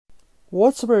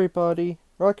What's up, everybody?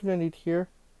 Rocket here.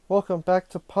 Welcome back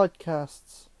to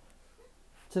podcasts.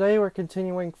 Today we're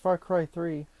continuing Far Cry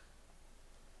 3.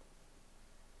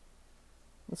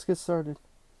 Let's get started.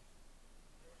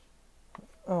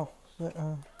 Oh,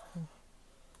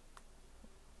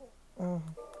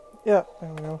 yeah,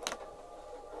 there we go.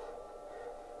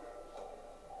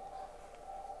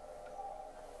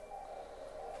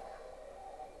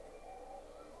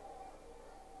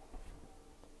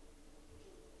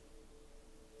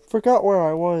 Forgot where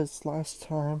I was last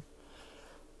time.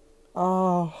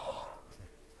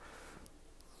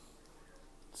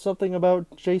 Something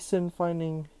about Jason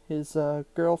finding his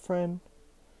girlfriend.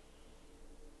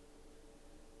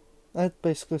 That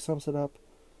basically sums it up.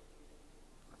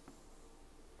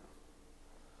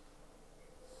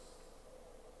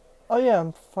 Oh yeah,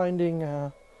 I'm finding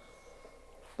the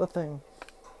thing.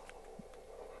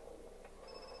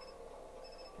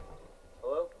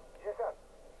 Hello? Yes, sir.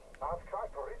 I've tried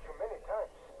to reach you many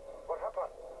times. What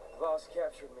happened? Voss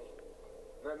captured me.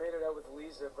 And I made it out with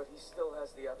Lisa, but he still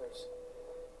has the others.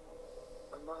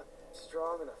 I'm not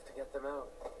strong enough to get them out.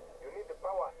 You need the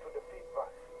power to defeat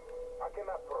Vass. I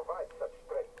cannot provide such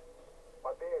strength.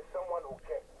 But there is someone who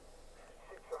can.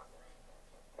 Citra.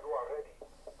 You are ready.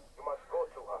 You must go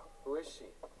to her. Who is she?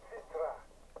 Citra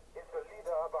is the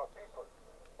leader of our people.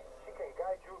 She can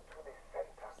guide you to the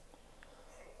center.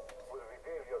 She will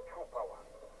reveal your true power.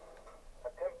 A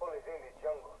temple is in the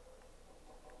jungle.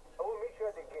 I will meet you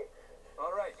at the gate.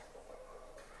 All right.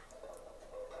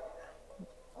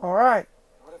 Alright.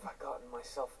 What have I gotten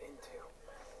myself into?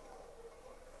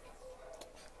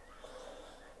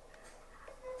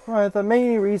 Alright, the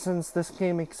many reasons this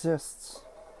game exists.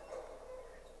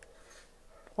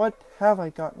 What have I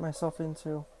gotten myself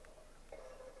into?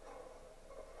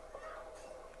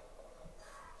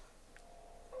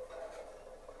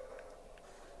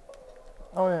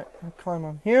 Oh yeah, I climb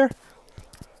on here.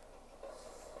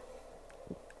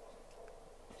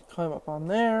 Climb up on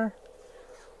there.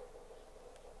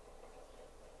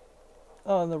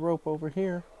 Oh, and the rope over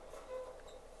here.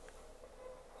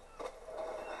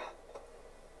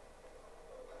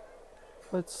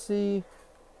 Let's see.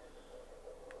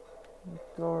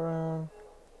 Go around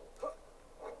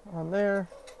on there.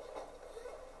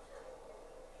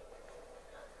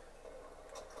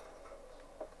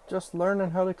 Just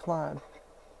learning how to climb.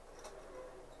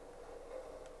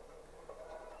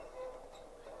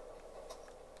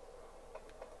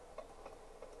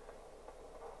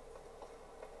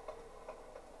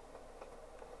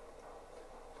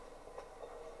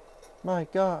 My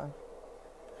God.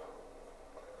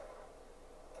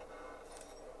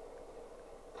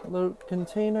 Loot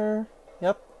container.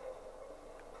 Yep.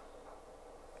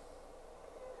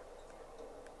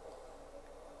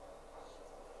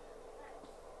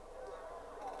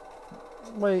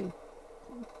 Wait.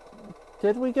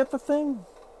 Did we get the thing?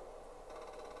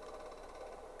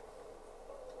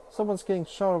 Someone's getting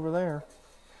shot over there.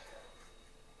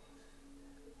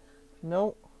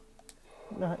 Nope.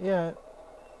 Not yet.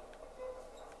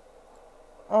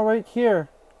 Oh, right here.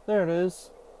 There it is.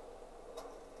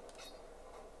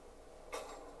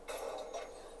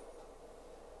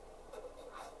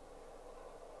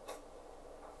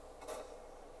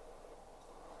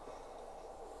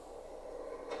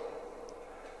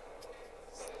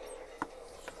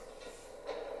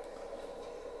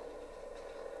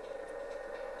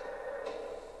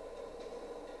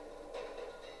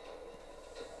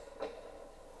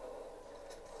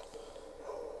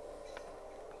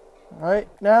 Alright,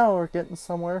 now we're getting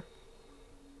somewhere.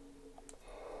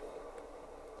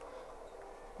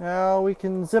 Now we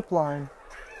can zip line.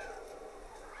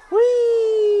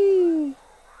 Whee!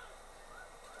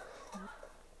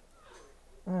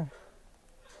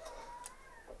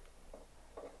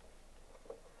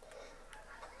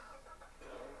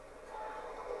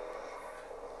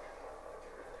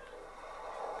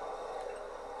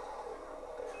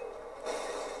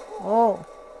 Oh.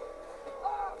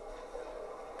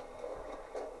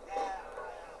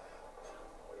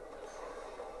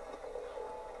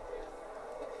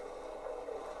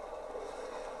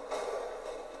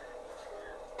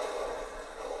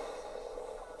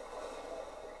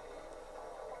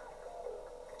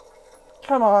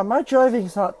 Come on, my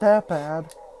driving's not that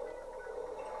bad.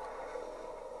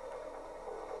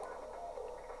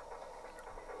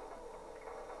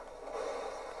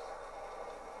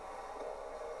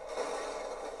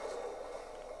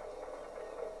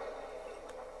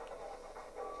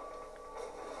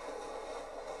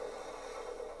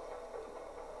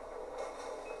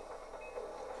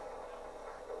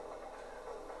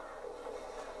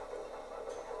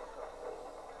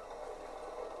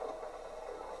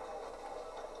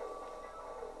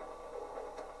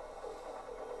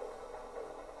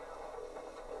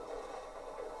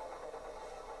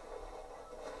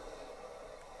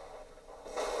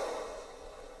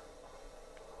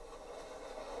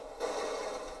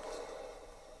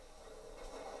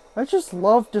 I just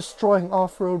love destroying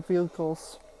off-road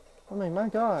vehicles. I mean, my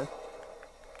god.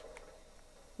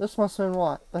 This must have been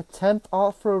what? The 10th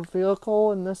off-road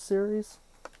vehicle in this series?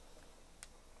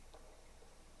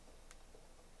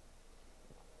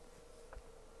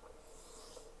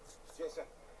 Jason,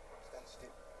 stand still.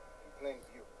 In plain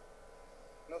view.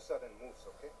 No sudden moves,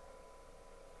 okay?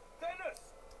 Dennis!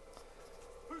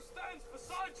 Who stands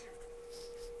beside you?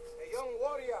 A young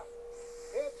warrior,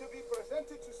 here to be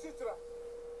presented to Citra.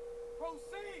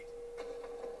 Proceed!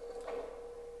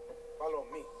 Follow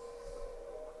me.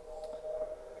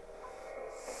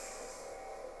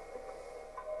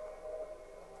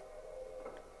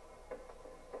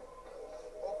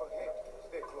 Overhead,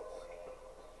 stay close.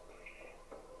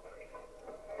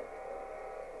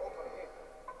 Overhead.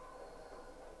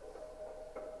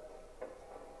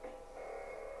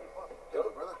 Keep up. Hello,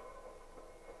 brother.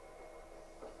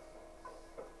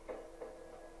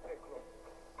 Stay close.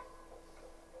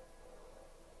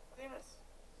 Dennis,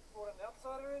 brought an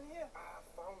outsider in here? I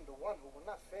found the one who will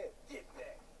not fail. Get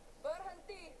there.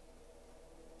 Berhenti.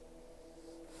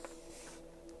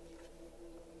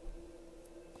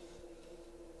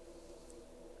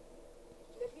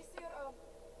 Let me see your arm.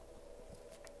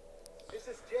 This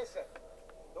is Jason,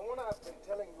 the one I've been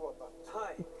telling you about.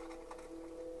 Hi. Did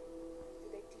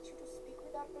they teach you to speak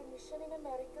without permission in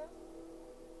America?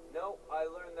 No, I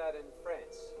learned that in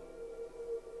France.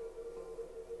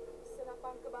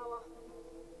 Senapang ke bawah.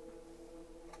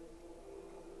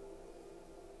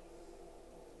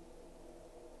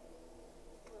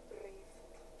 A brave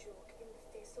joke in the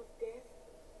face of death.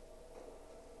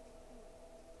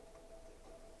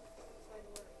 Fine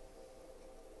word.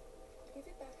 Give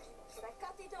it back. Should I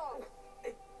cut it off?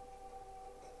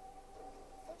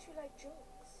 Thought you liked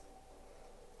jokes.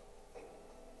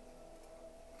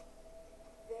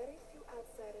 Very few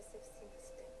outsiders have seen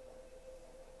this temple.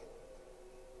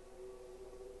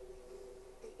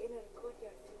 The inner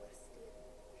courtyard view are still.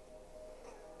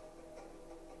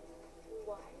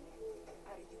 Why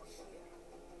are you here?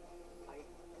 I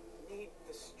need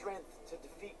the strength to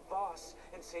defeat Voss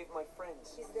and save my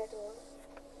friends. Is that all?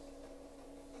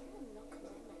 You knock me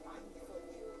my army for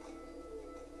you. You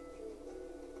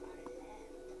are a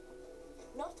lamb.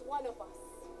 Not one of us.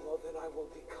 Well, then I will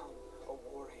become a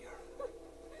warrior.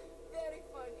 Very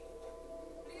funny.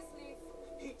 Please leave.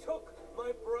 He took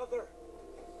my brother.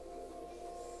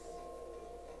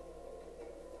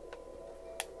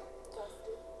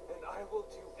 Dustin. And I will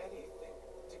do anything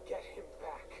to get him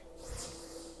back.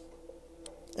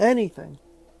 Anything.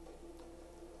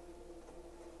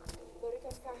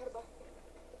 Berikan saya herba.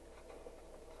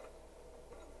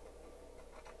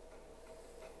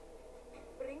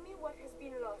 Bring me what has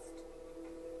been lost.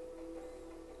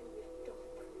 And we'll talk.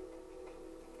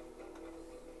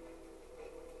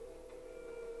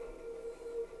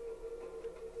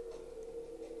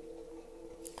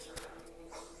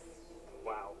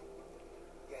 Wow.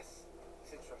 Yes,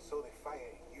 Citra saw the fire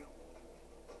in you.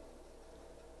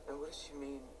 And what does she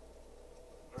mean,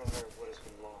 bring her what has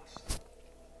been lost?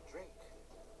 Drink,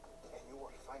 and you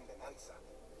will find an answer.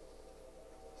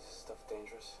 Is this stuff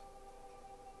dangerous?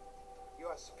 You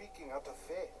are speaking out of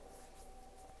fear.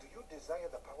 Do you desire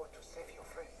the power to save your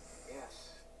friend?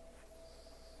 Yes.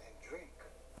 Then drink.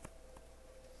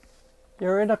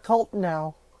 You're in a cult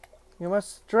now. You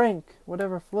must drink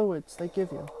whatever fluids they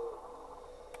give you.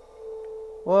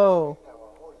 Whoa. Our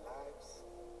whole lives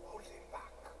holding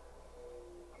back.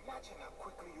 Imagine how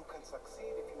quickly you can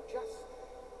succeed if you just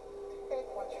take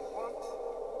what you want.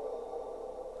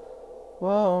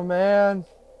 Whoa, man.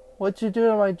 What'd you do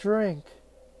to my drink?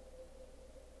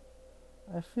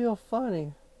 I feel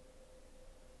funny.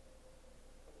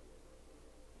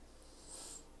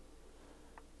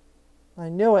 I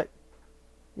knew it.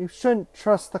 You shouldn't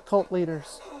trust the cult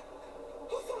leaders.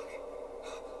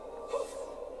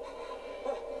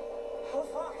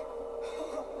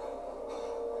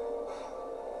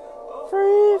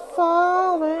 Free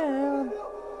falling.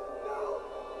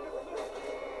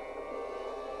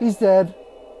 He's dead.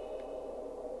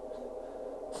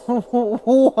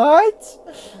 What?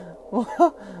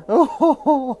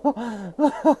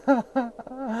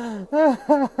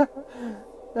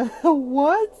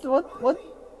 What?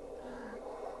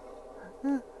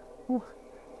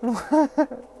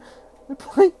 They're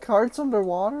playing cards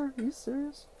underwater? Are you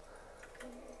serious?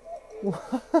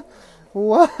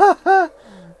 What?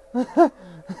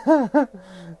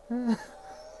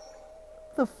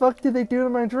 The fuck did they do to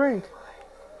my drink?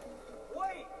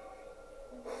 Wait!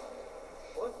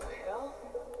 What the hell?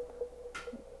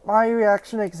 My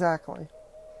reaction exactly.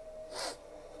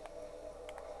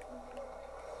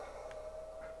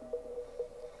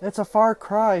 It's a far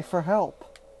cry for help.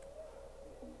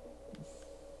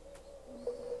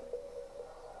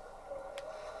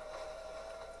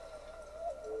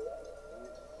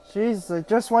 Jesus, I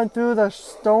just went through the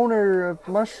stoner of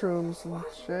mushrooms and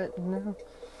shit. No.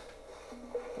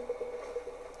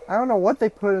 I don't know what they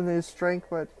put in his drink,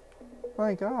 but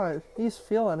my God, he's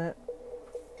feeling it.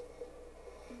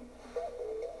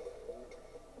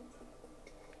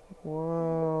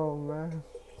 Whoa, man.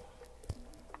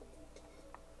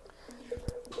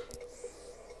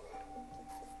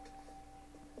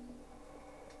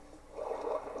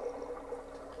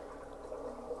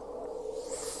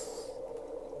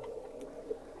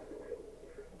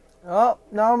 Oh,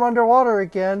 now I'm underwater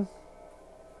again.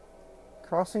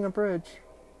 Crossing a bridge.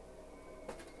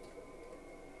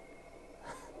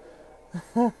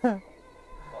 I'll take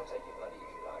your money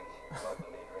if you like. I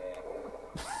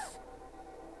believe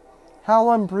How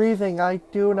I'm breathing, I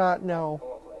do not know.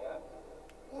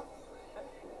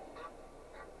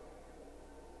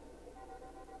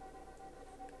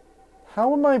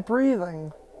 How am I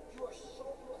breathing? You are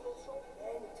so beautiful, so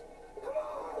bent. Come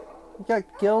on. You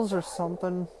got gills or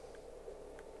something.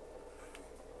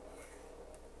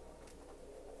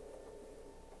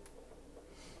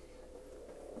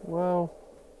 Whoa.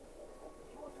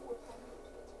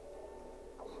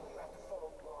 You have to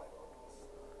follow my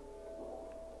rules.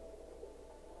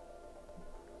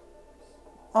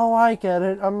 Oh, I get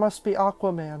it. I must be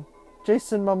Aquaman.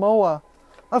 Jason Momoa.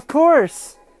 Of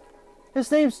course!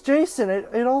 His name's Jason.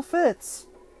 It all fits.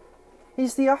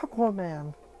 He's the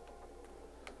Aquaman.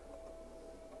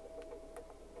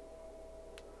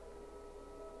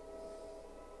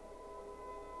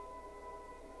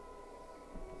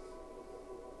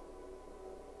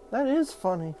 That is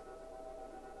funny.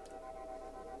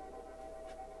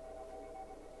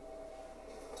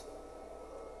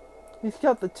 He's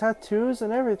got the tattoos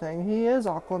and everything. He is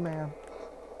Aquaman.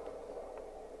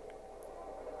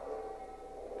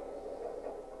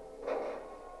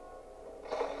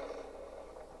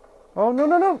 Oh, no,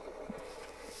 no, no.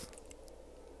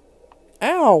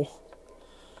 Ow.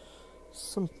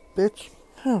 Some bitch.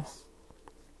 Huh.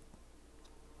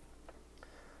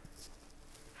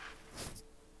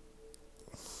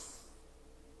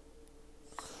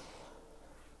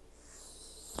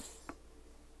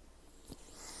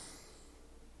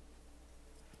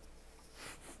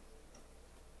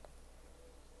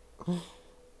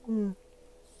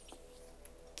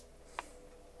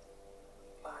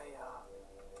 I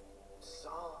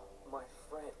saw my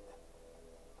friend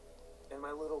and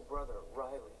my little brother,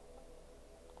 Riley.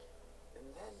 And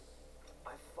then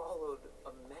I followed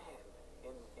a man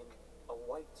in a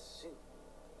white suit.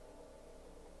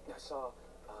 I saw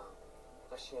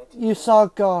a shanty. You saw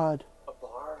God. A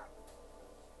bar.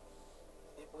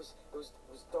 It was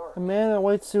dark. A man in a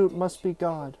white suit must be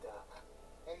God.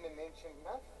 And an ancient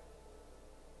knife.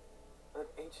 An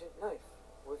ancient knife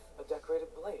with a decorated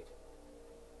blade.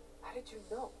 How did you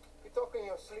know? You talk in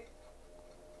your sleep.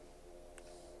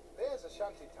 There's a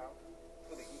shanty town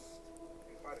to the east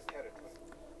in Pirate territory.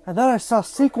 And then I saw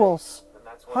sequels. And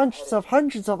that's where I'm headed.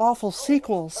 Hundreds of awful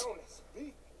sequels. Town is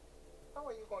big. How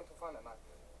are you going to find a knife?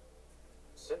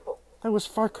 Simple. That was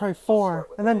Far Cry 4.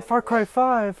 And then Far Cry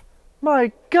 5.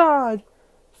 My God!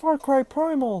 Far Cry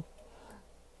Primal.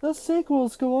 The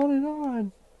sequels go on and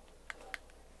on.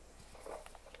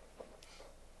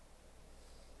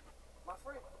 My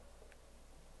friend.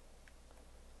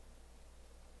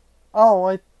 Oh,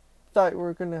 I thought you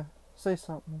were gonna say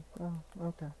something. Oh,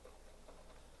 okay.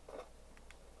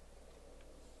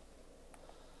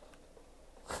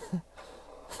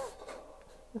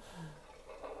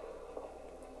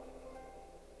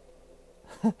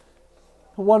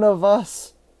 One of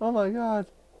us. Oh my God.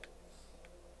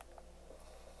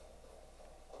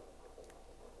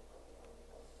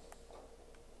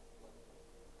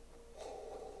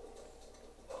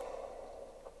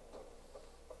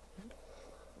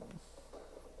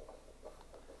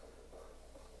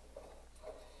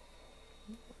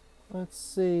 Let's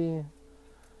see.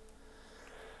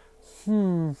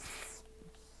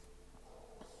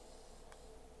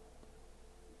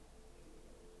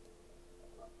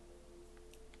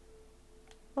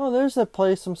 Oh, there's a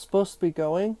place I'm supposed to be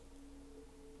going.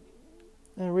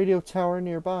 A radio tower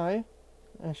nearby.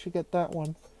 I should get that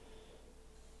one.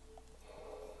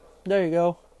 There you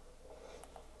go.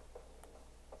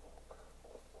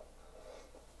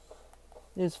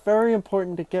 It's very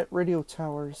important to get radio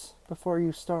towers before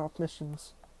you start off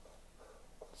missions,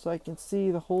 so I can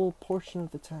see the whole portion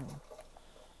of the town,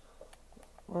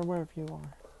 or wherever you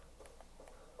are.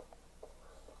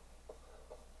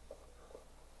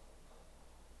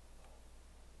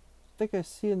 I think I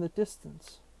see in the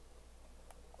distance.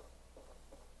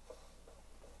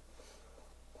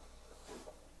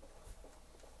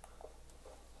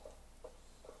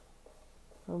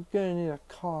 I'm gonna need a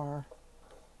car.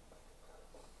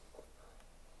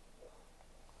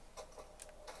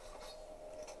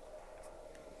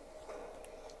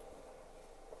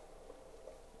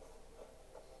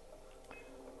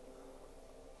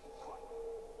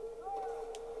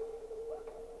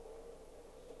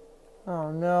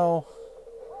 Oh no.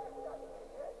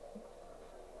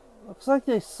 Looks like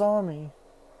they saw me.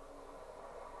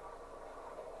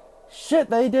 Shit,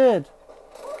 they did!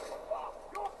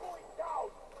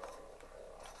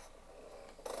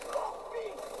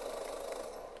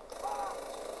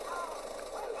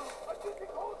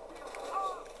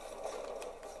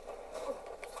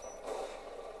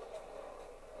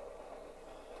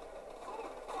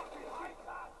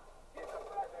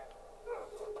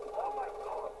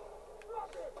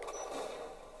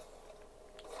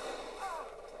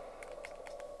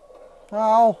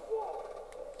 Ow!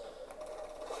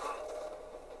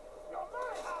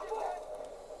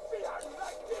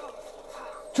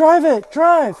 Drive it!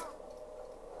 Drive!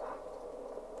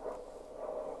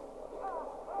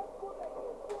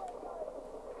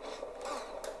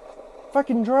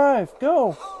 Fucking drive!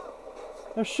 Go!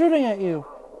 They're shooting at you!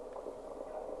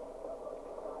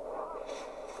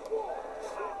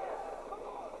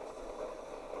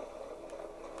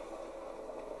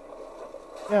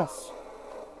 Yes.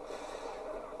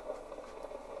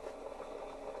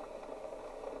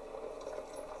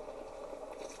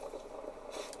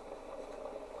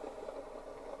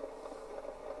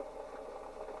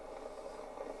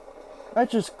 I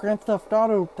just Grand Theft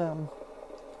Auto'd them.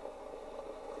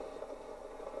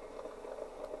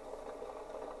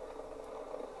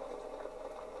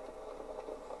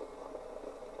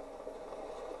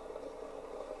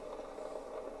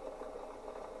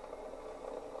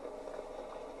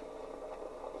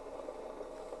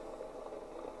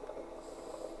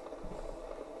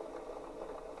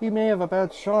 He may have a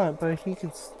bad shot, but he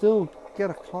can still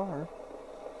get a car.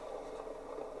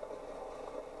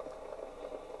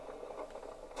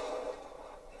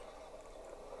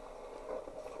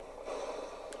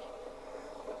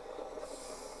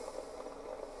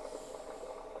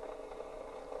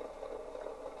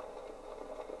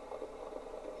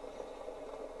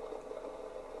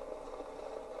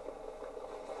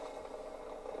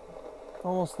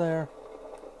 Almost there.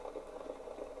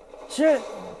 Shit!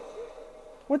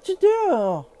 What'd you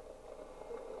do?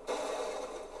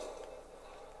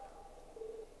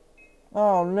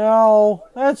 Oh no,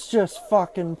 that's just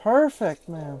fucking perfect,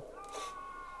 man.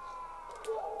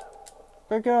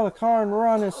 Break out of the car and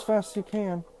run as fast as you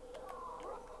can.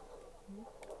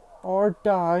 Or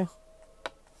die.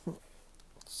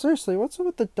 Seriously, what's up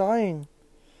with the dying?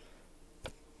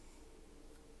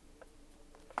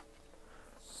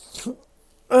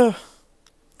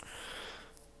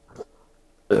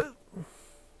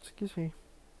 Excuse me.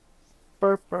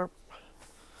 Burp, burp.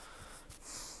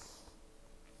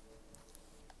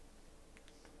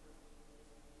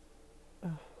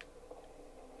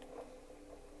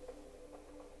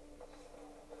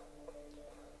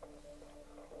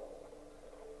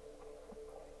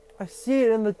 I see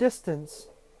it in the distance.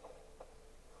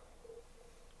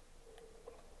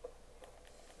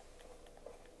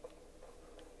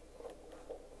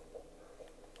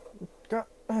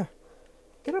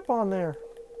 Get up on there.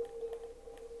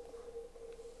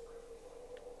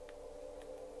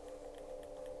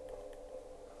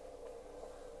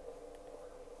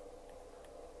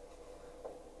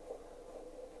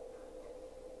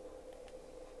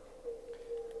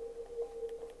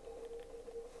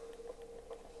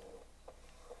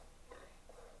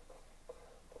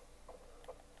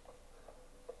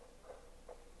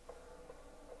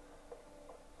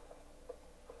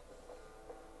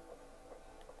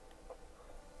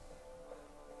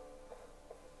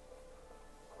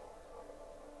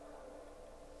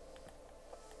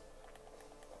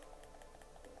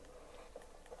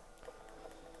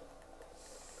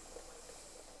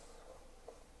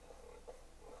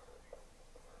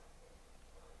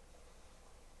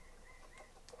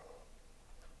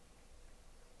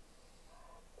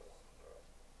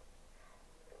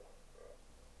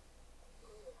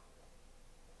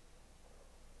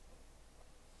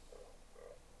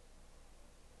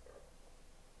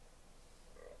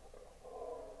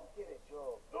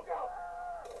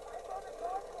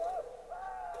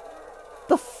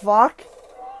 The fuck?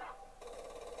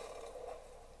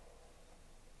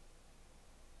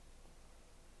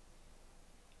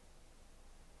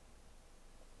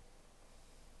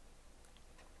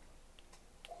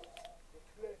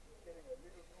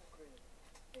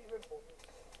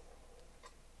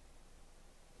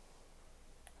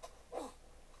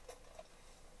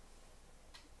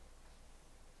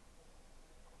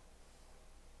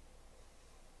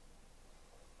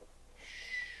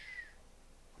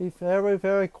 Be very,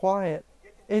 very quiet.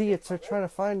 Idiots are trying to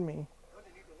find me. Gonna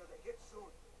need another hit soon.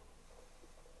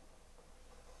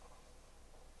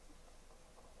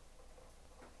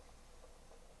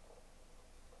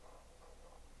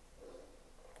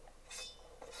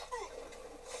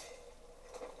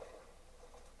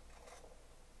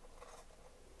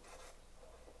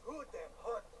 Good damn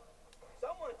hot.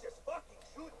 Someone just fucking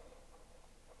shoot.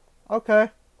 Okay.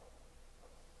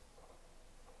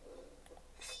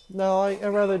 No, I'd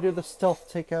rather do the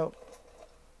stealth takeout.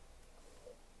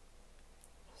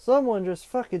 Someone just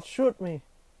fucking shoot me.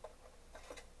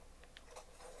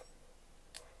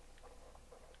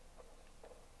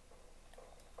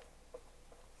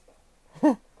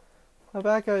 The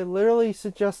bad guy literally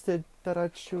suggested that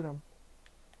I'd shoot him.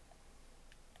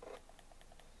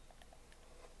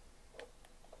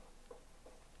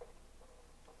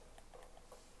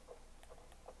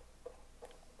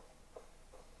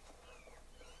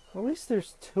 At least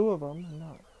there's 2 of them, and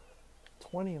not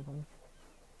 20 of them.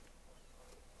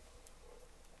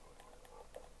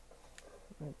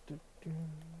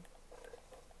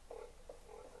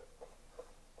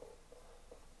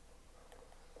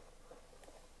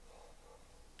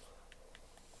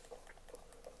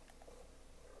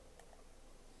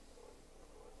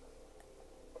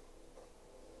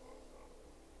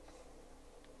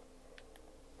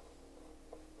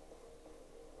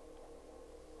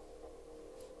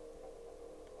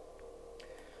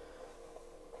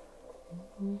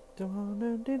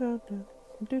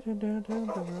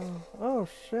 Oh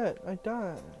shit, I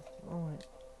died. Oh wait.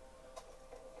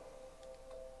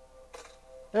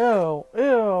 Ew,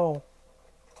 ew.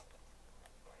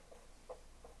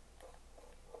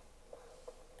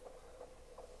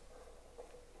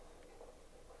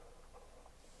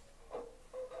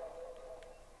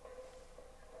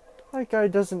 That guy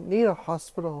doesn't need a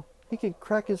hospital. He can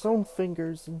crack his own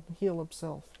fingers and heal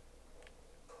himself.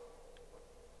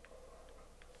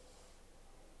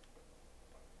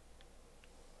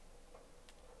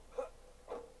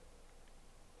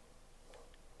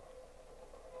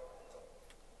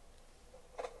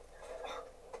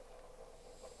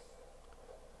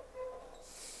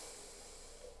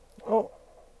 Oh,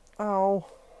 ow.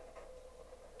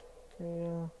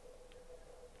 Yeah.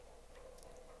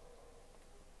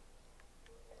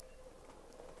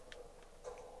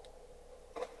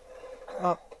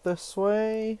 Up this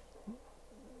way.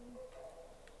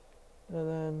 And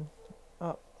then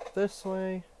up this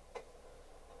way.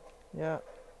 Yeah.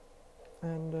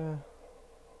 And,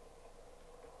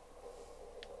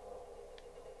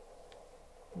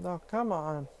 no, come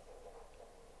on.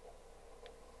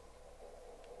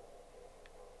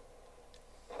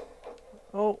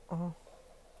 Oh,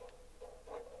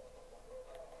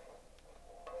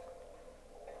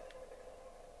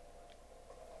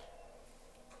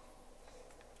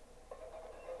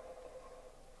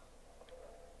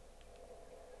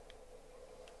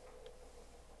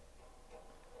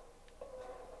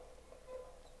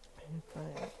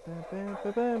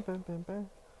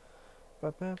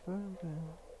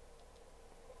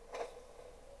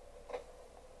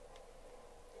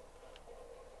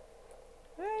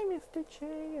 Hey, Mr.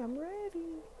 Che, I'm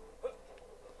ready.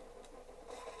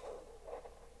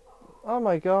 Oh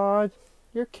my god.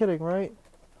 You're kidding, right?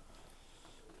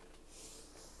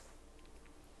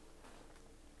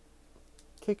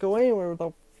 Can't go anywhere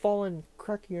without falling,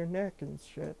 cracking your neck and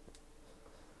shit.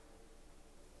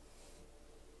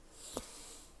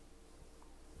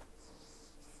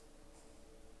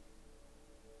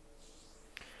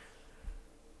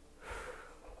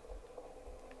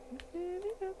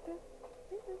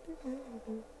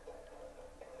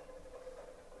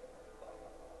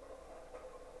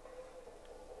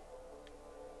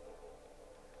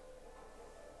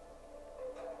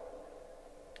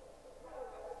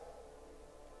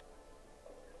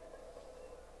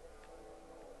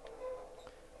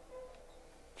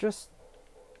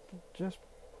 Just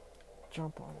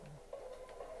jump on it.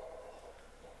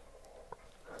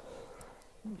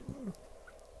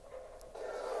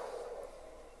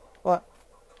 What?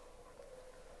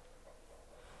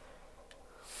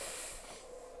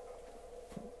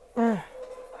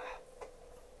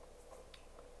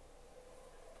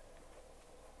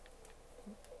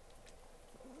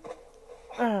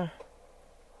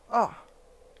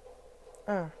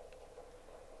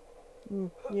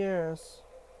 Yes.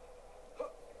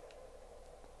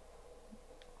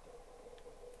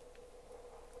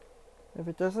 If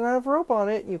it doesn't have rope on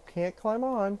it, you can't climb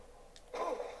on.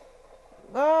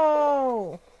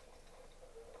 No!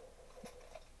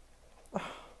 It's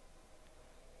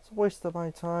a waste of my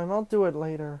time. I'll do it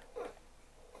later.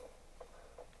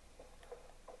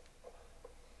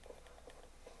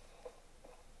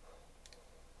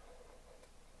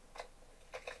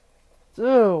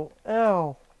 Ew.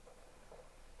 Ew.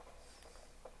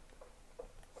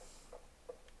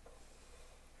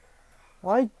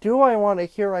 Why do I want to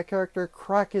hear my character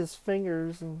crack his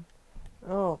fingers and...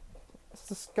 Oh, it's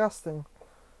disgusting.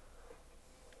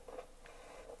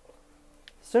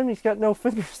 Soon he's got no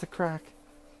fingers to crack.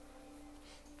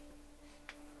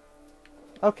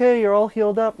 Okay, you're all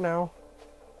healed up now.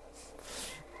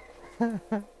 Ew,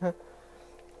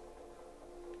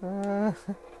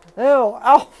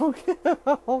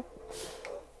 ow!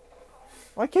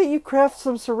 Why can't you craft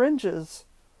some syringes?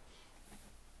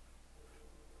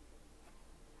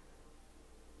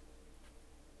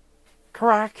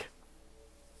 Crack.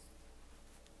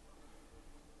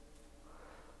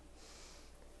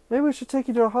 Maybe we should take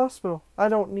you to a hospital. I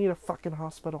don't need a fucking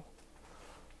hospital.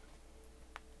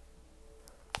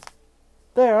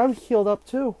 There, I'm healed up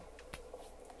too.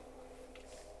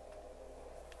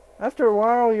 After a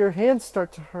while, your hands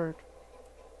start to hurt.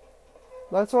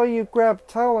 That's why you grab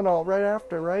Tylenol right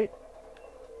after, right?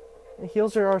 It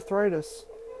heals your arthritis.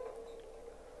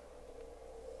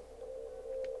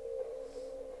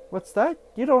 What's that?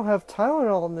 You don't have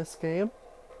Tylenol in this game.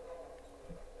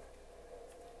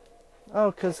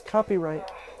 Oh, 'cause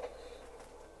copyright.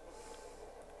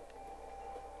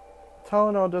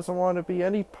 Tylenol doesn't want to be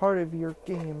any part of your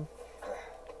game.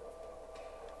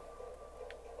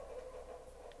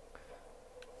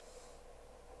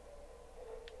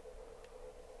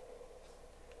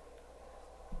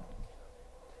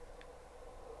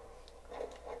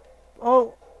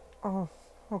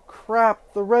 Oh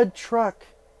crap, the red truck.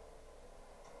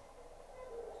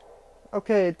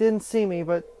 Okay, it didn't see me,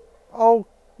 but oh,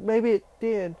 maybe it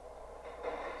did.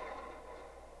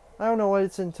 I don't know what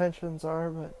its intentions are,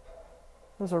 but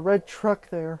there's a red truck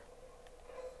there.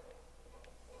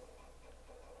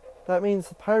 That means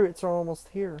the pirates are almost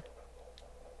here.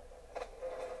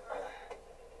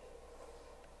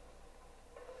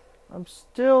 I'm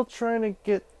still trying to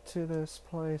get to this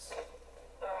place.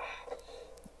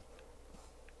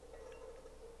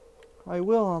 I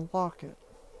will unlock it.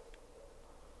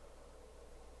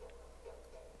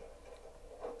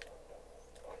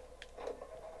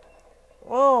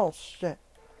 Oh, shit.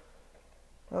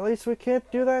 At least we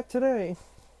can't do that today.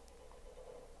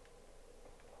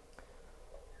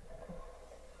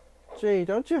 Gee,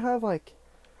 don't you have, like,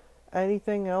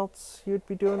 anything else you'd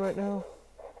be doing right now?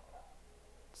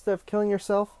 Instead of killing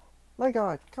yourself? My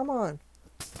God, come on.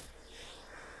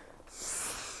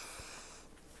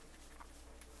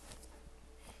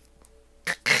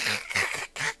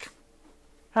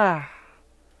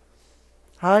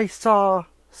 I saw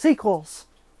sequels.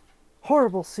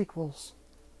 Horrible sequels.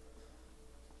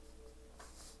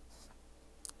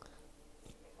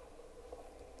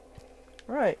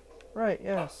 Right,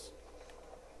 yes.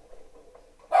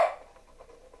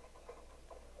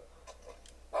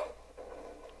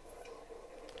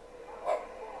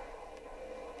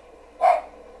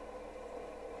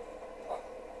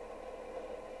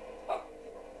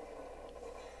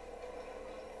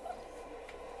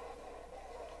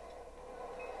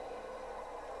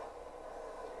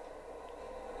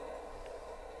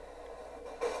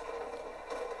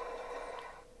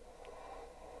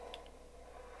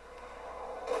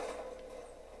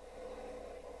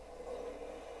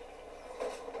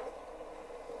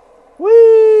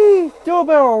 Whee! Do a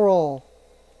barrel roll.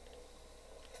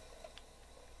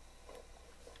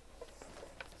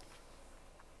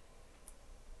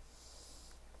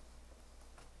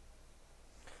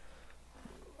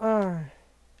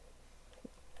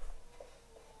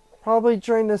 Probably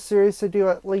during this series I do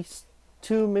at least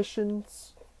 2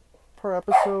 missions per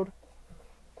episode.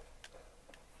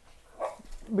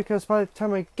 Because by the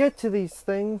time I get to these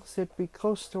things, it'd be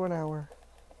close to an hour.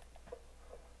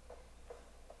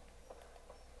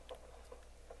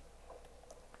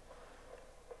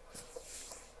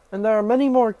 And there are many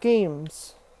more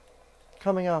games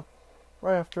coming up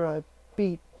right after I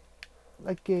beat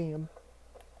a game.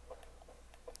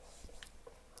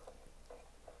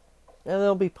 And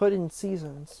they'll be put in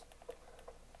seasons,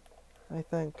 I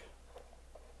think.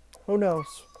 Who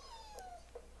knows?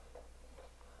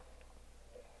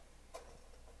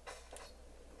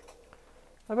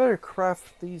 I better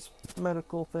craft these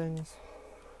medical things.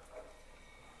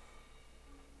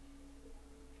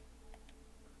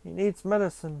 He needs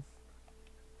medicine.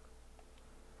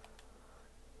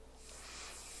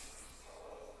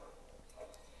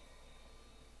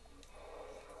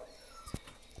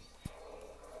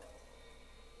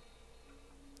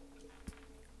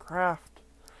 Craft.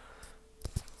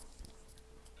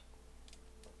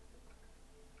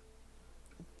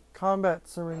 Combat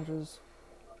syringes.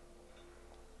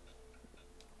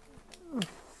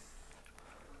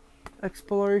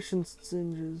 Exploration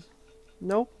stinges.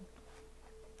 Nope.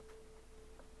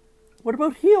 What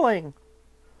about healing?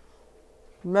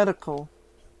 Medical.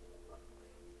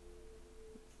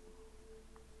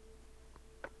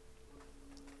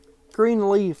 Green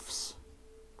leaves.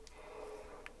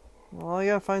 Well, I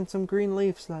gotta find some green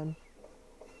leaves then.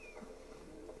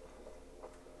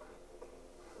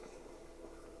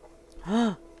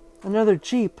 Another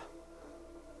Jeep.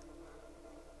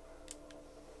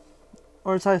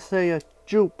 Or as I say, a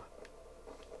Joop.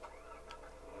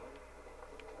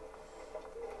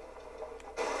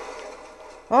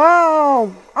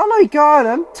 Oh! Oh my god,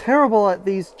 I'm terrible at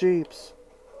these Jeeps.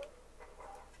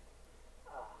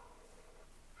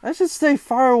 I should stay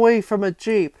far away from a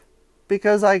Jeep.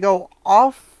 Because I go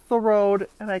off the road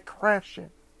and I crash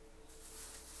it.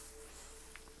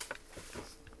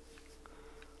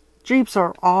 Jeeps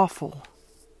are awful.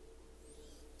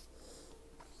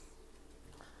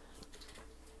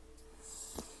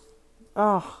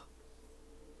 Ah,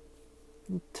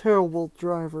 terrible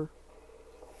driver.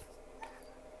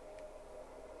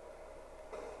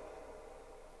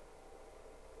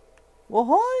 Well,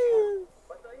 hi.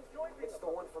 It's the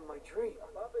one from my dream.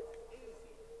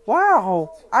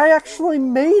 Wow, I actually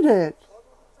made it.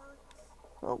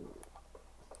 Oh,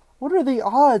 what are the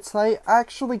odds I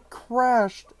actually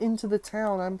crashed into the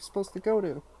town I'm supposed to go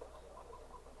to?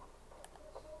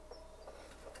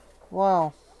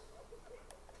 Wow.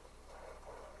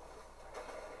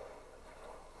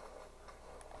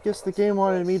 Guess the game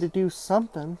wanted me to do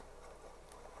something.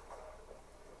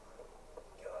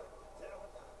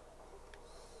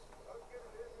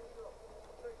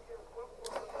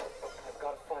 I've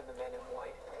got to find the man in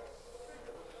white.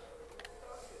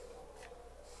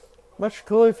 Much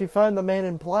cooler if you find the man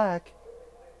in black.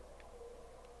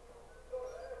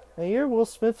 I hear Will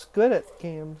Smith's good at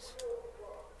games.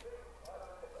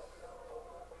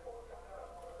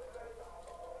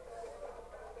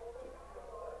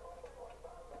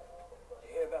 You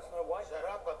hear about Snow White? Shut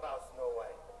up about Snow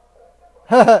White.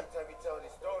 Haha. Every time you tell the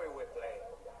story, we're playing.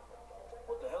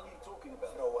 What the hell are you talking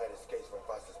about? Snow White escapes from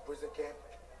Foster's prison camp.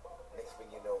 Next thing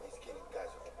you know, he's killing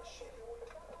guys with a machete.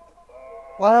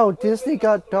 Wow, Disney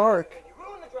got dark. You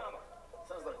ruined the drama.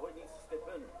 Sounds like Hoyt needs to step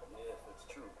in. Yeah, if it's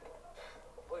true.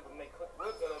 Hoyt would make quick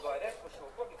work out of it, that's for sure.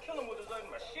 Probably kill him with his own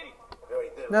machete.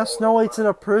 Very little Now Snow White's in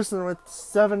a prison with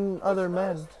 7 other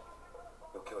men.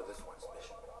 You'll kill this one's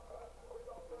mission.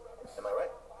 Am I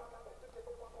right?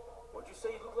 What'd you say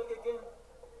you look like again?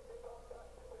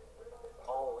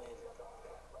 All in.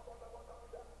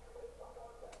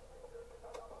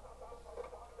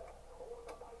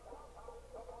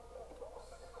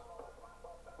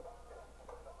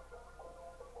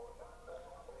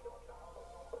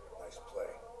 Nice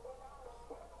play.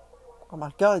 Oh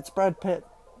my god, it's Brad Pitt.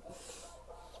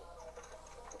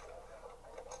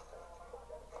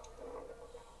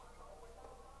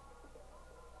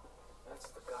 That's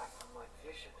the guy from my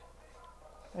vision.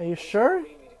 Are you sure?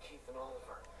 Lead me to Keith and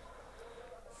Oliver.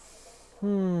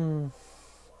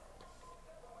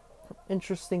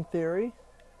 Interesting theory,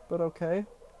 but okay.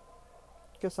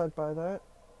 Guess I'd buy that.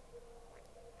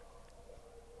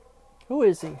 Who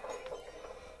is he?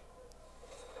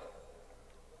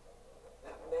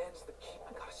 That man's the key.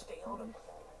 I gotta stay on him.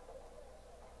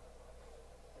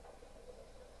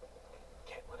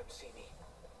 Can't let him see me.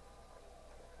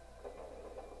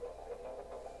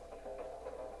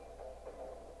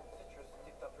 Citrus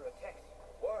dipped up her a text.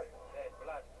 Why? Bad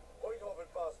blood. Hoyt offered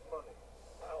fast money.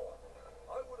 Power.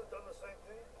 I would have done the same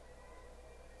thing.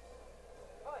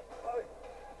 Hi. Hi.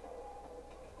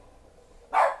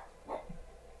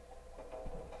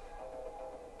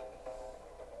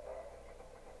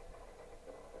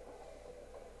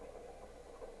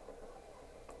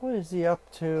 What is he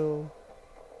up to?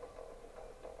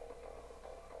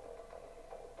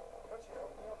 Can't you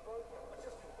help me out, bro? I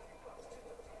just need a few bucks.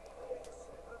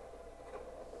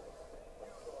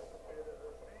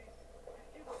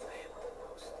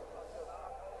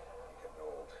 Getting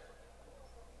old.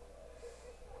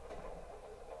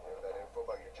 You have that info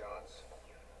about your Johns?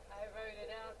 I wrote it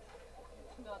out.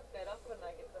 It's not that often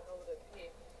I get to hold a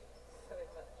pen. So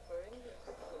much for English.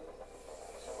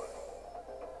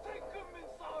 Take him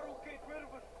inside or get rid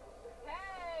of it.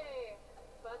 Hey!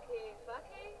 Fucky,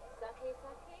 fucky, sucky,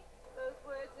 sucky. Those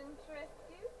words interest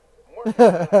you?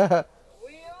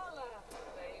 We all are,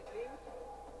 baby.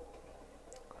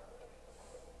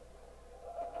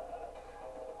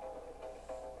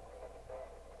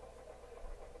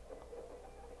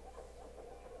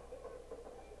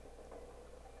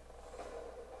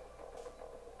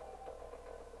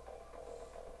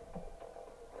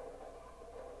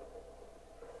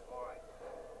 Alright.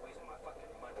 Wasting my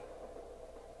fucking money.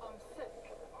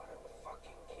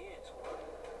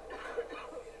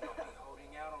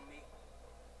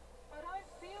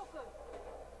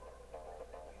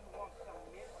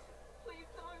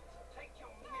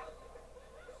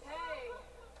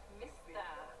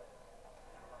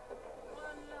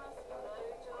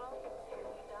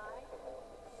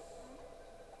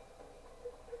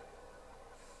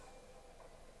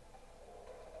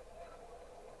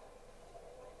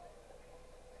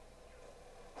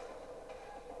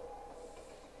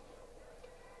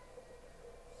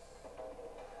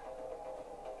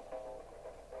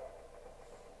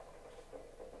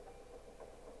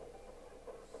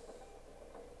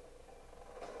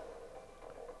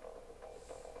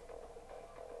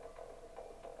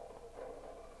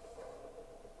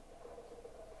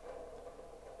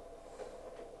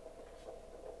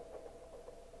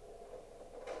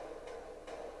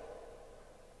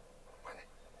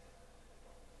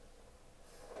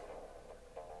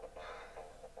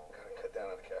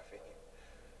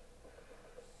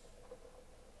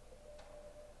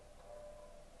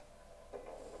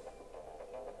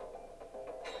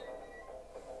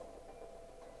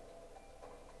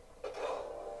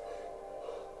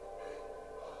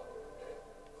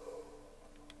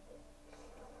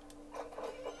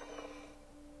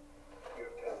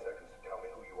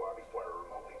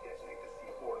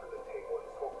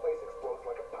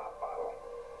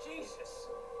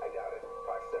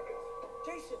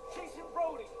 Jason! Jason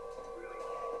Brody! Really?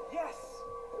 Yes!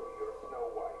 So you're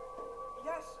Snow White.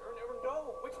 Yes or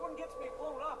no? Which one gets me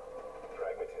blown up?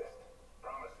 Pragmatist.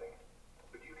 Promising.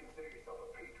 Would you consider yourself a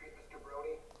patriot, Mr.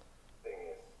 Brody? Thing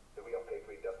is, the real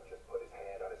patriot doesn't just put his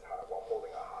hand on his heart while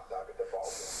holding a hot dog at the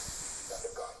ball game. That's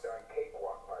a gosh darn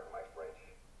cakewalk, pardon my French.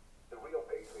 The real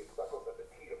patriot suckles at the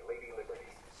teat of Lady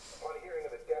Liberty. Upon hearing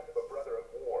of the death of a brother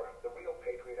of war, the real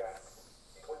patriot asks,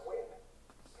 "Did we win?"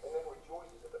 And then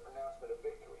rejoices at the pronouncement of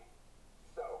victory.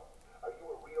 So, are you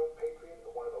a real patriot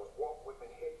or one of those Walt Whitman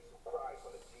hippies who cries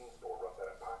when the jean store runs out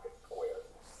of pocket squares?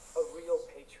 A real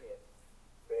patriot.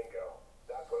 Bingo.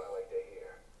 That's what I like to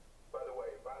hear. By the way,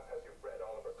 Boss has your friend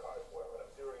Oliver Carswell, and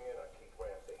I'm zeroing in on Keith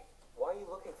Ramsey. Why are you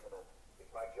looking for them?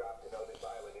 It's my job to know this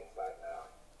island inside and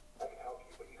out. I can help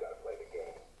you, but you gotta play the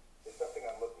game. There's something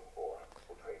I'm looking for.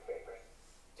 We'll trade favors.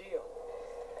 Deal.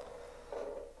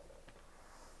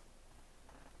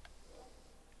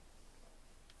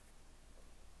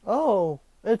 Oh,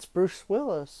 it's Bruce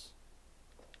Willis.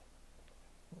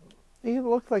 He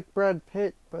looked like Brad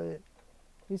Pitt, but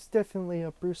he's definitely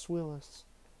a Bruce Willis.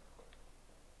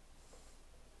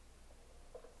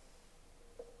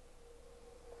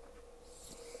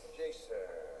 Jason.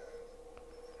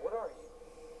 What are you?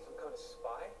 Some kind of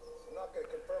spy? I'm not gonna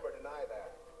confirm or deny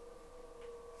that.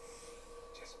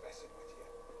 Just messing with you.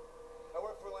 I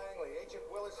work for Langley, Agent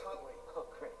Willis Huntley. Oh,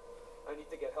 great. I need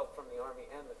to get help from the Army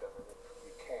and the government.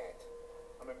 You can't.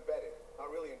 I'm embedded, not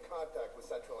really in contact with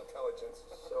Central Intelligence.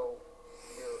 So,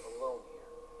 you're alone here.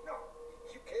 No.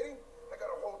 You kidding? I got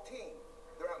a whole team.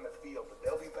 They're out in the field, but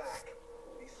they'll be back.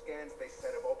 These scans they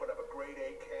said have opened up a grade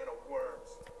A can of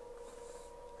worms.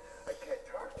 I can't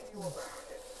talk to you about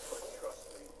it, but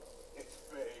trust me, it's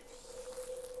big.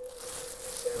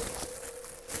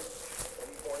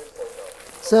 Any more info though?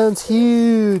 Sounds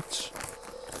huge.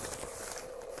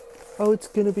 Oh, it's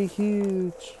gonna be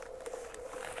huge.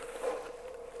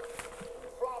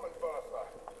 Flammenwerfer.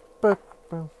 Bro.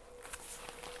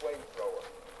 Flamethrower.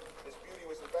 This beauty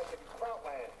was invented in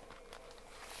Krautland.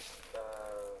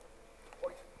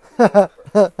 Wait. It's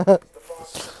the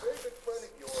boss, a very good friend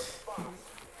of yours, Boss.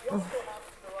 He also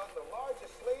happens to run the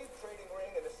largest slave trading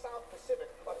ring in the South Pacific.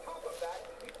 On top of that,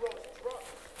 he grows drugs.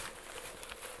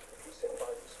 If you send by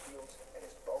his fields and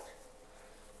his boat,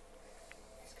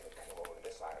 he's gonna come over to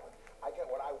this island. I get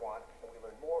what I want, and we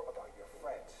learn more about your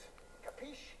friends.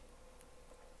 Capiche?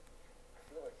 I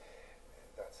feel like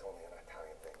that's only an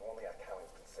Italian thing. Only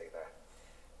Italians can say that.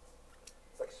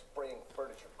 It's like spraying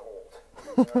furniture gold. You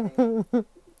know what I mean?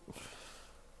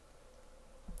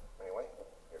 Anyway,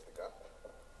 here's the gun.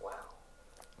 Wow.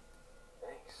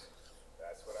 Thanks.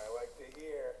 That's what I like to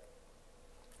hear.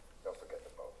 Don't forget the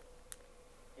boat.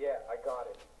 Yeah, I got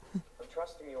it. I'm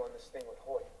trusting you on this thing with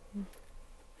Hoyt.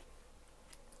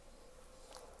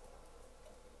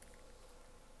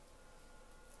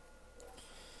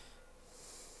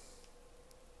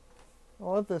 I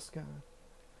love this guy.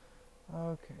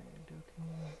 Okay, okay.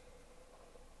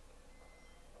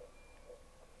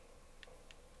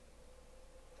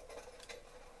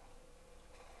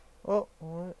 Oh,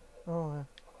 what? Oh,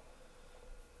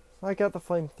 I got the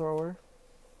flamethrower.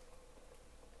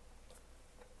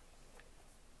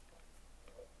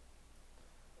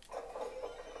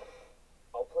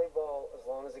 I'll play ball as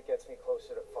long as it gets me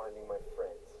closer to finding my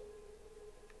friends.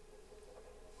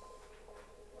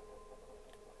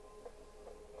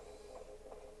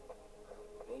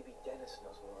 Maybe Dennis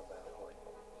knows more about Hoyt.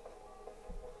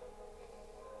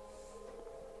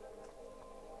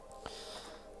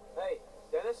 Hey,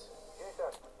 Dennis?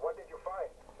 Jason, what did you find?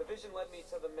 The vision led me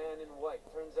to the man in white.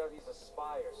 Turns out he's a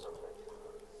spy or something.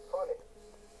 Funny.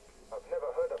 I've never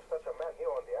heard of such a man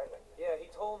here on the island. Yeah, he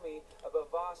told me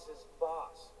about Voss's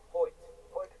boss, Hoyt.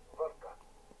 Hoyt Volka.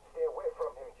 Stay away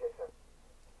from him, Jason.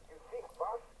 You think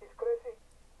Voss is crazy?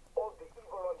 All the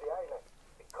evil on the island,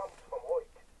 it comes from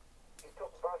Hoyt. He took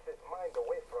Voss's mind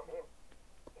away from him.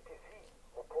 It is he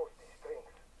who pulls the strings.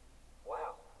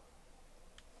 Wow.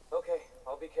 Okay,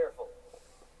 I'll be careful.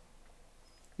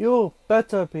 You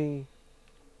better be.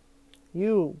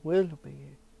 You will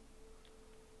be.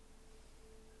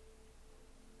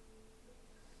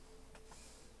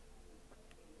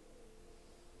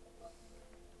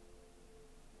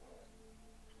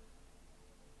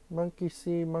 Monkey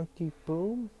see, monkey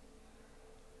boom.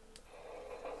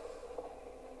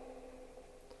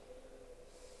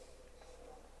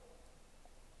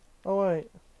 Oh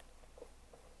wait.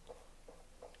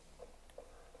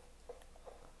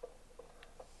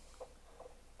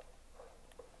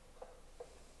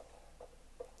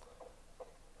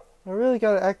 I really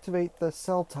gotta activate the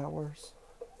cell towers.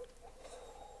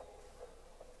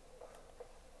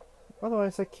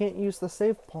 Otherwise, I can't use the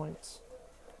save points.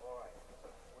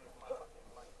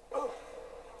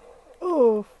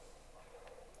 Ooh.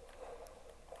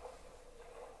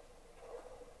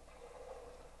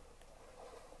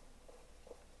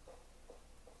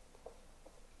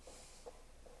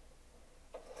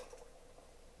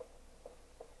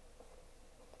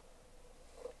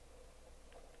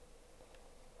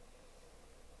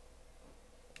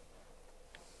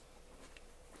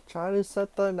 Try to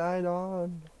set the night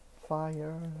on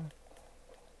fire.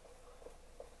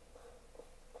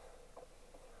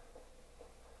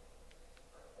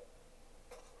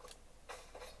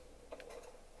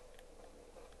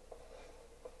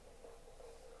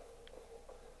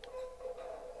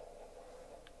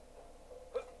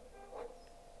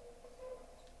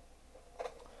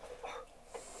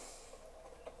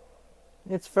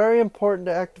 It's very important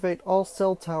to activate all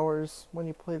cell towers when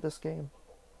you play this game.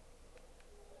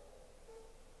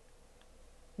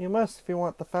 You must if you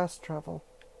want the fast travel.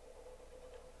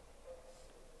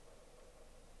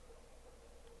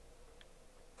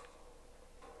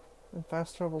 And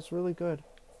fast travel's really good.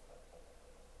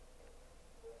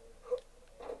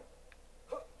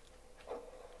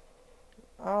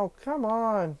 Oh, come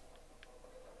on!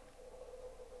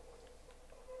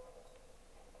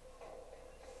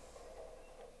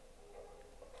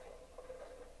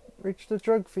 Reach the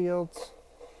drug fields.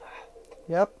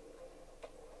 Yep.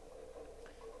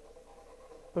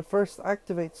 But first,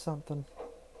 activate something.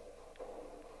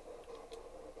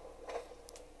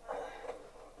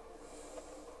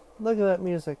 Look at that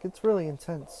music. It's really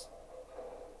intense.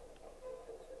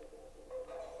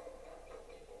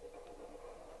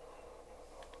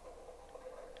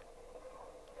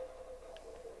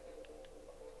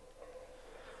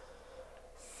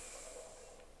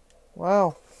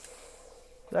 Wow.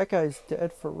 That guy's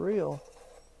dead for real.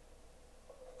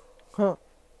 Huh.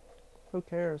 Who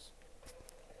cares?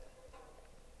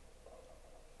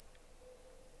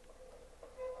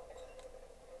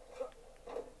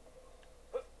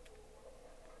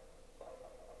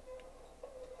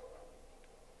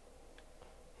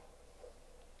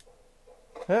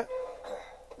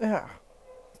 Yeah.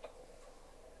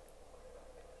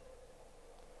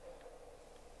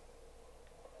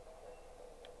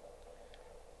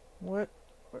 What?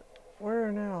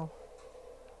 Where now?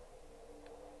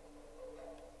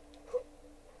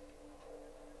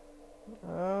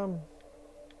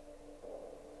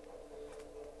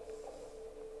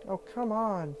 Oh, come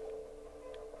on.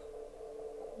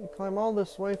 You climb all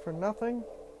this way for nothing?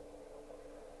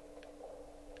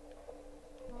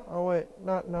 Oh wait,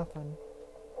 not nothing.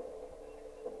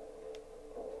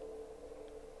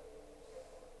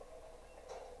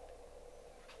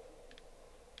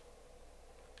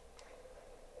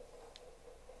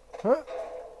 Huh?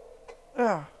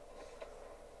 Ah.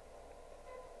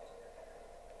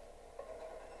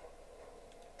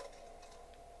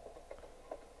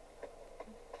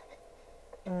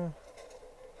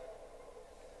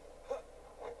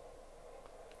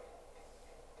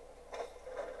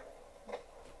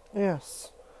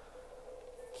 Yes.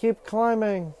 Keep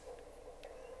climbing.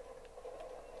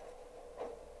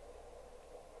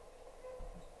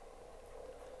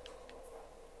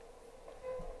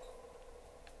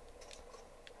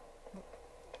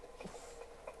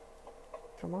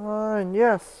 Come on,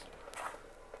 yes.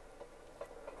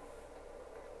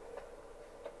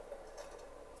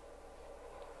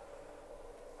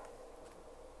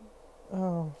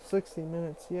 Oh, 60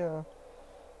 minutes, yeah.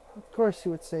 Of course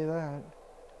you would say that.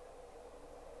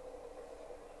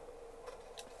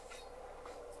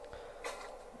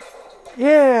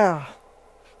 Yeah!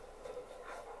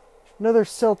 Another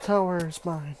cell tower is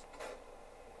mine.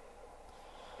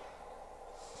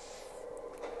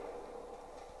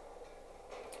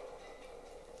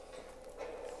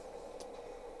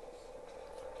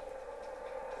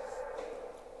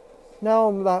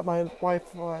 Now that my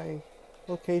Wi-Fi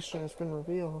location has been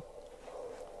revealed.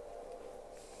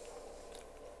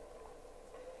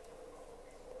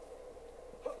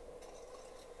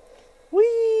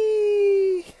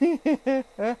 Whee!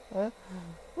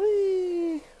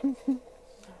 Whee!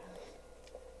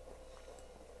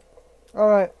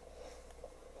 Alright.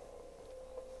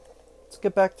 Let's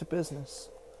get back to business.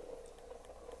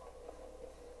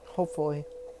 Hopefully.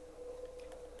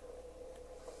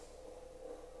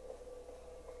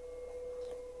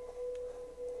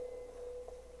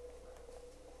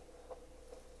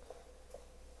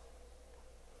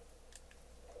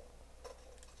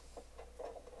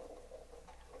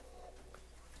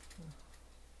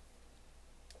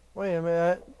 Wait a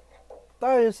minute.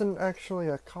 That isn't actually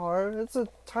a car. It's a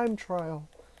time trial.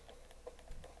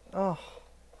 Oh.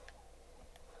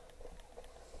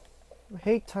 I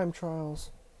hate time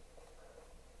trials.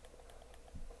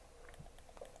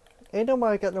 Ain't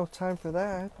nobody got no time for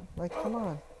that. Like, come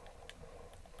on.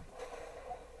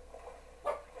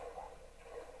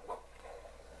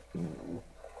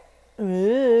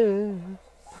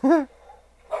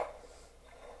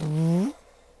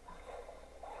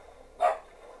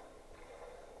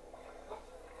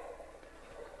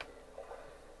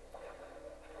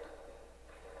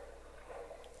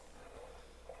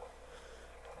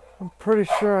 I'm pretty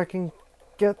sure I can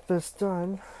get this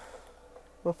done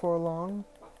before long.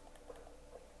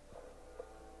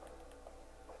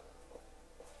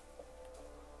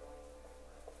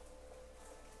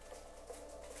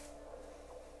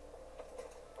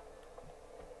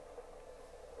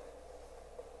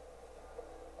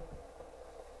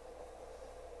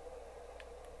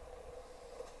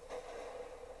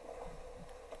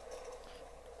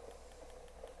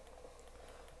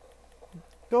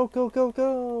 Go, go, go,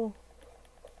 go!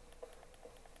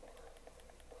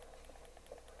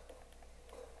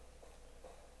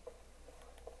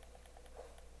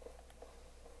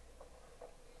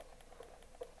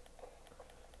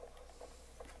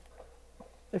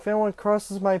 If anyone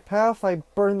crosses my path, I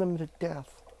burn them to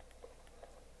death.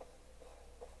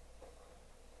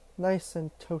 Nice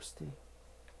and toasty.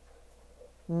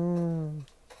 Mmm,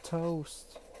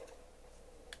 toast.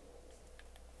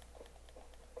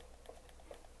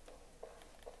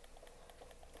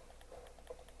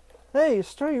 Hey,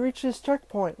 Stray reached his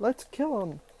checkpoint. Let's kill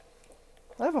him.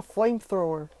 I have a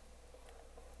flamethrower.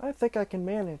 I think I can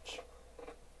manage.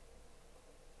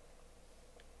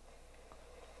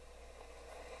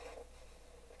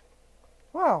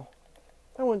 Wow,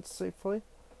 that went safely.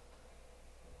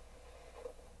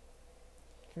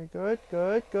 Okay, good,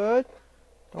 good, good.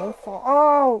 Don't fall.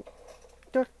 Oh!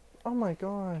 Oh my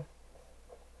god.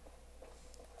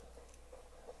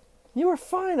 You were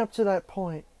fine up to that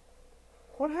point.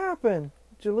 What happened?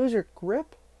 Did you lose your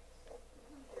grip?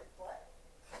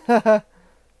 No,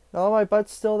 my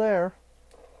butt's still there.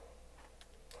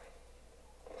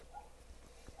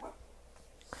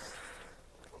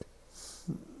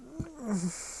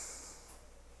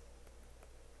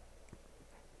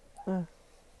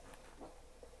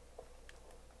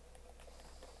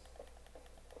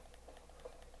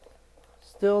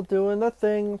 Still doing the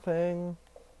thing.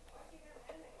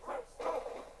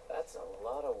 That's a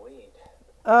lot of weed.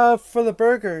 For the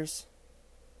burgers.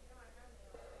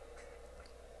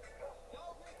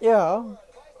 Yeah.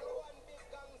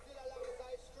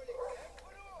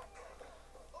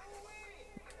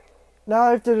 Now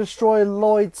I have to destroy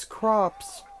Lloyd's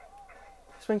crops.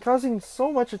 It's been causing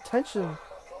so much attention.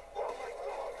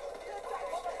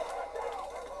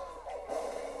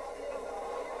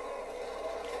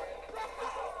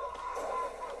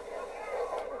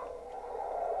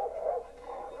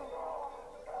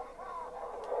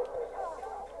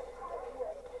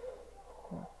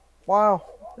 Wow,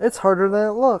 it's harder than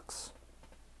it looks.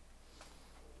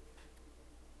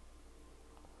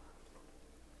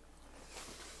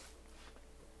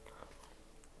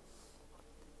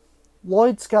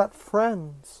 Lloyd's got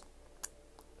friends.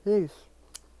 Jeez.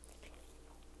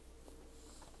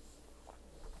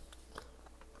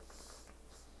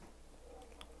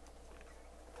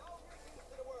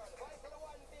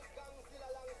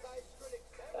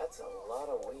 That's a lot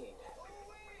of weed.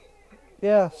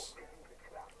 Yes.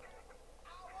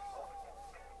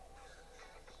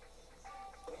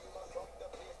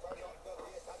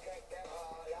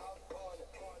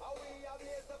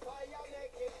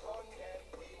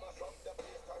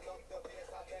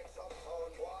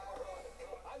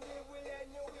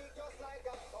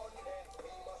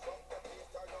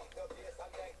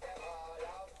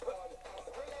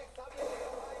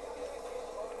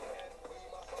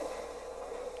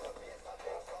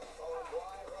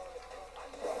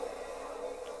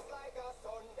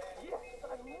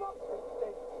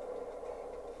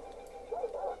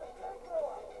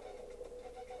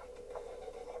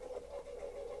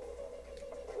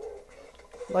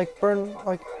 Like burn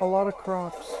like a lot of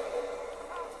crops.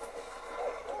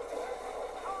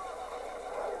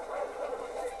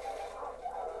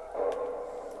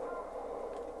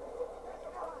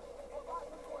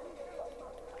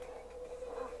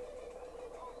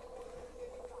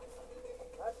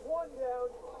 That's one down.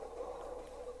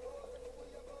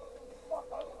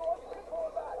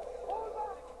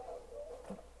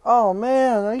 Oh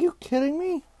man, are you kidding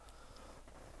me?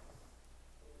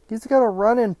 He's gotta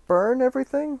run and burn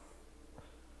everything?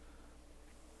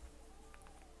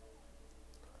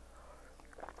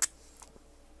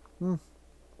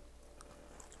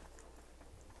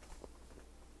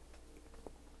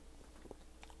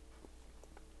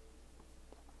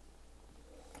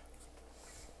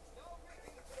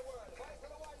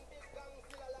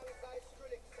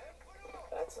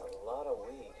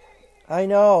 I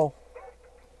know.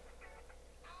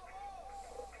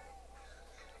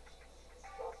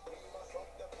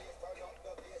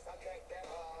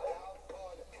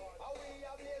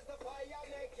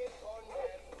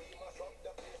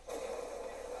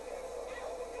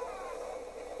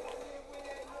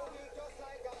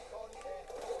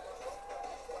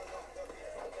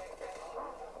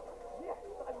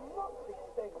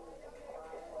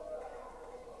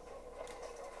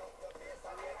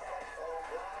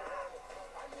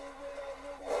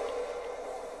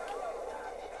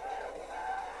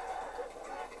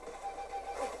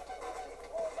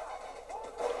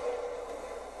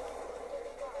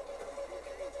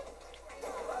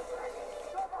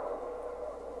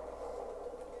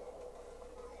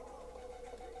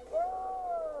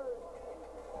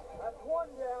 That's one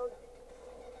down.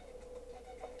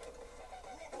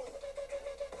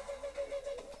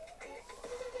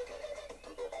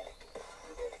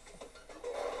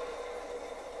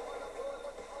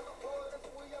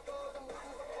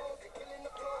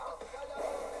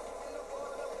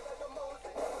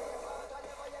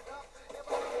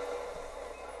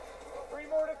 Three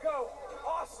more to go.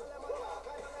 Awesome.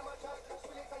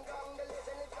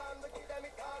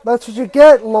 That's what you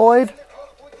get, Lloyd.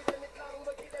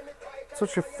 That's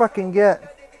what you fucking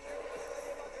get.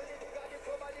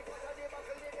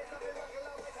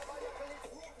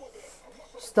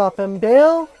 Stop him,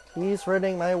 Bill. He's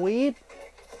renting my weed.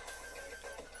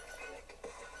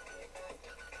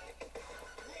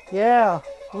 Yeah,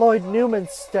 Lloyd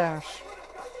Newman's stash.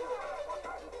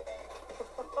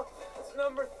 It's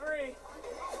number 3. Man,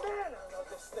 I love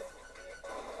this thing.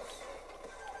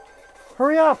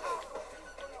 Hurry up.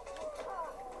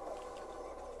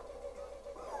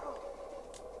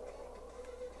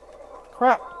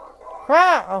 Crap.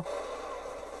 Crap. Oh.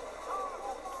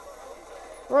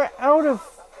 We're out of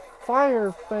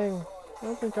fire thing.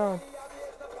 Oh my god.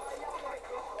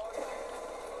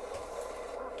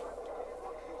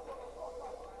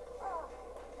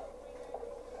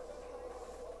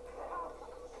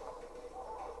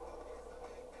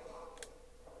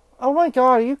 Oh my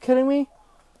god, are you kidding me?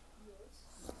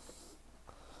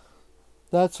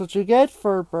 That's what you get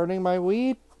for burning my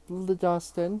weed,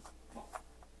 Dustin.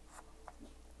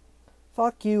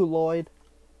 Fuck you, Lloyd.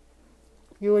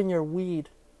 You and your weed.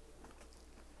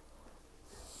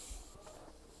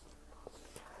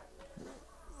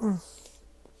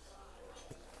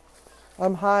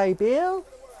 I'm high, Bill.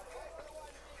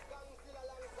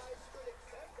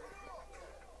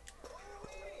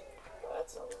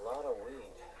 That's a lot of weed.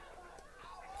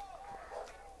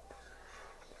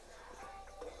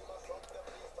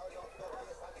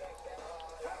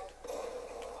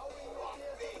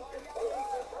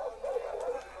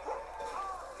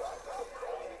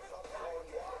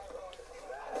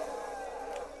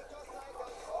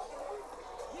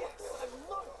 Yes, I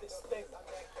love this thing.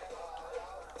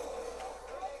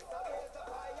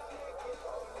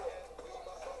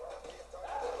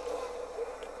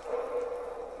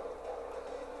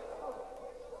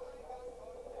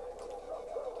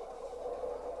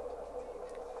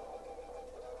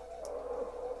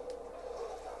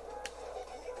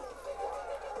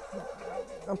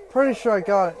 I'm pretty sure I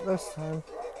got it this time.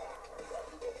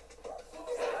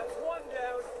 That's one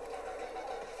down.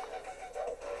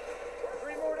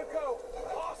 3 more to go.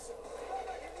 Awesome.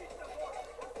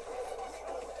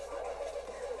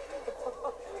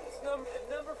 It's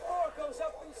number 4 goes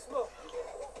up in smoke.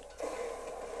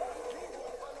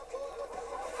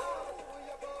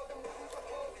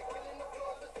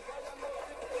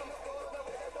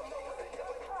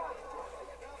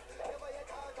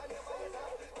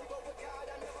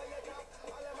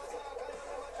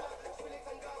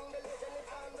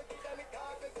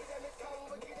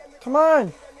 Come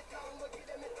on.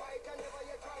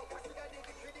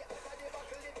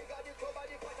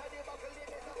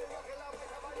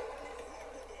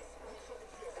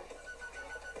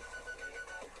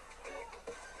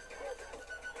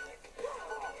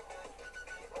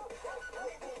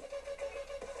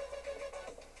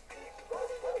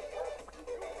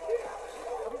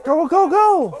 Go, go,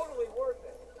 go! Totally worth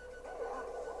it.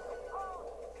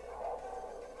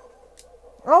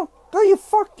 Oh, are you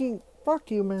fucking...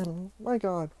 Fuck you, man. My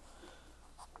god.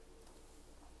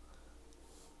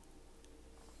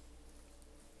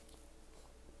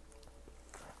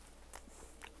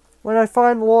 When I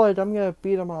find Lloyd, I'm gonna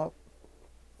beat him up.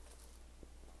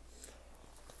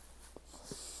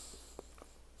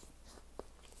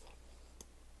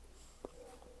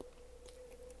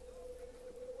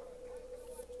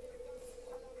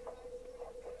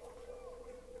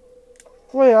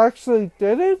 Wait, I actually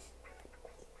did it?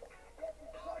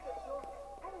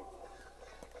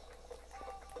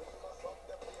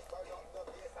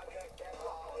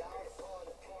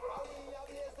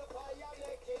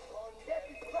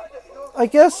 I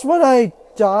guess when I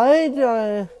died,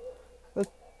 the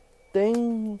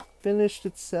thing finished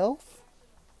itself.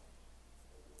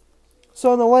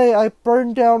 So in a way, I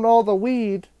burned down all the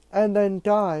weed and then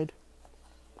died.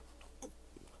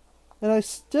 And I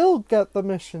still get the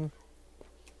mission.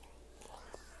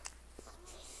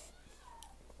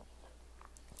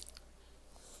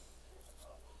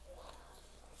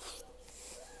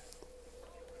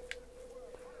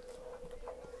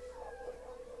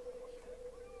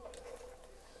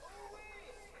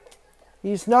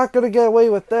 He's not gonna get away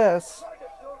with this.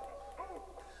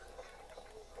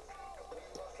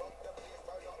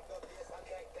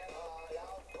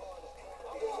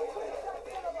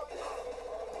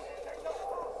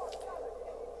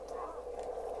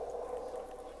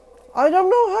 I don't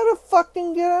know how to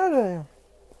fucking get out of there.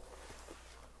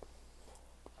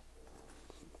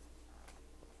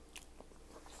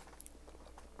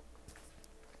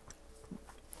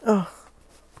 Oh.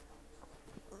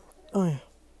 Oh yeah.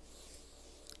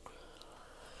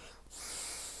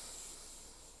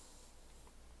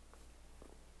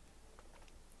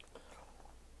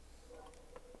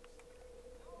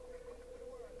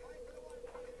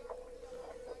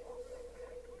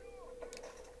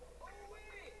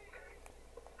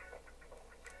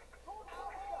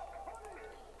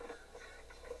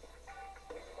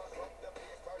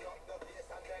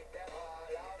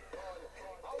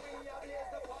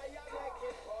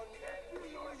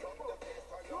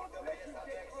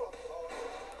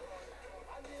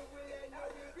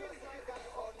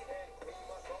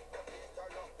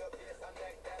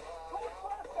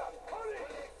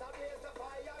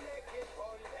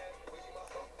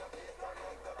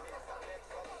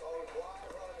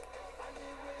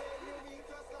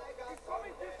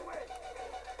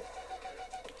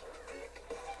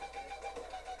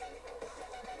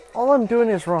 All I'm doing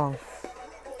is wrong.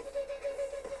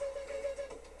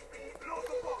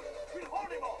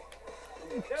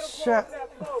 Shit.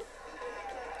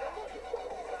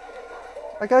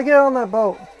 I gotta get on that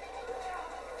boat.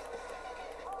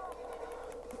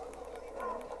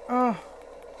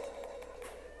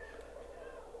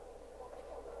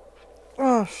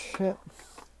 Oh shit.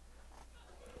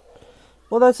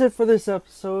 Well, that's it for this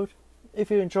episode.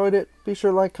 If you enjoyed it, be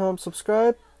sure to like, comment,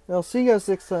 subscribe, and I'll see you guys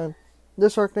next time.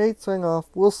 This Arc Nate signing off.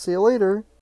 We'll see you later.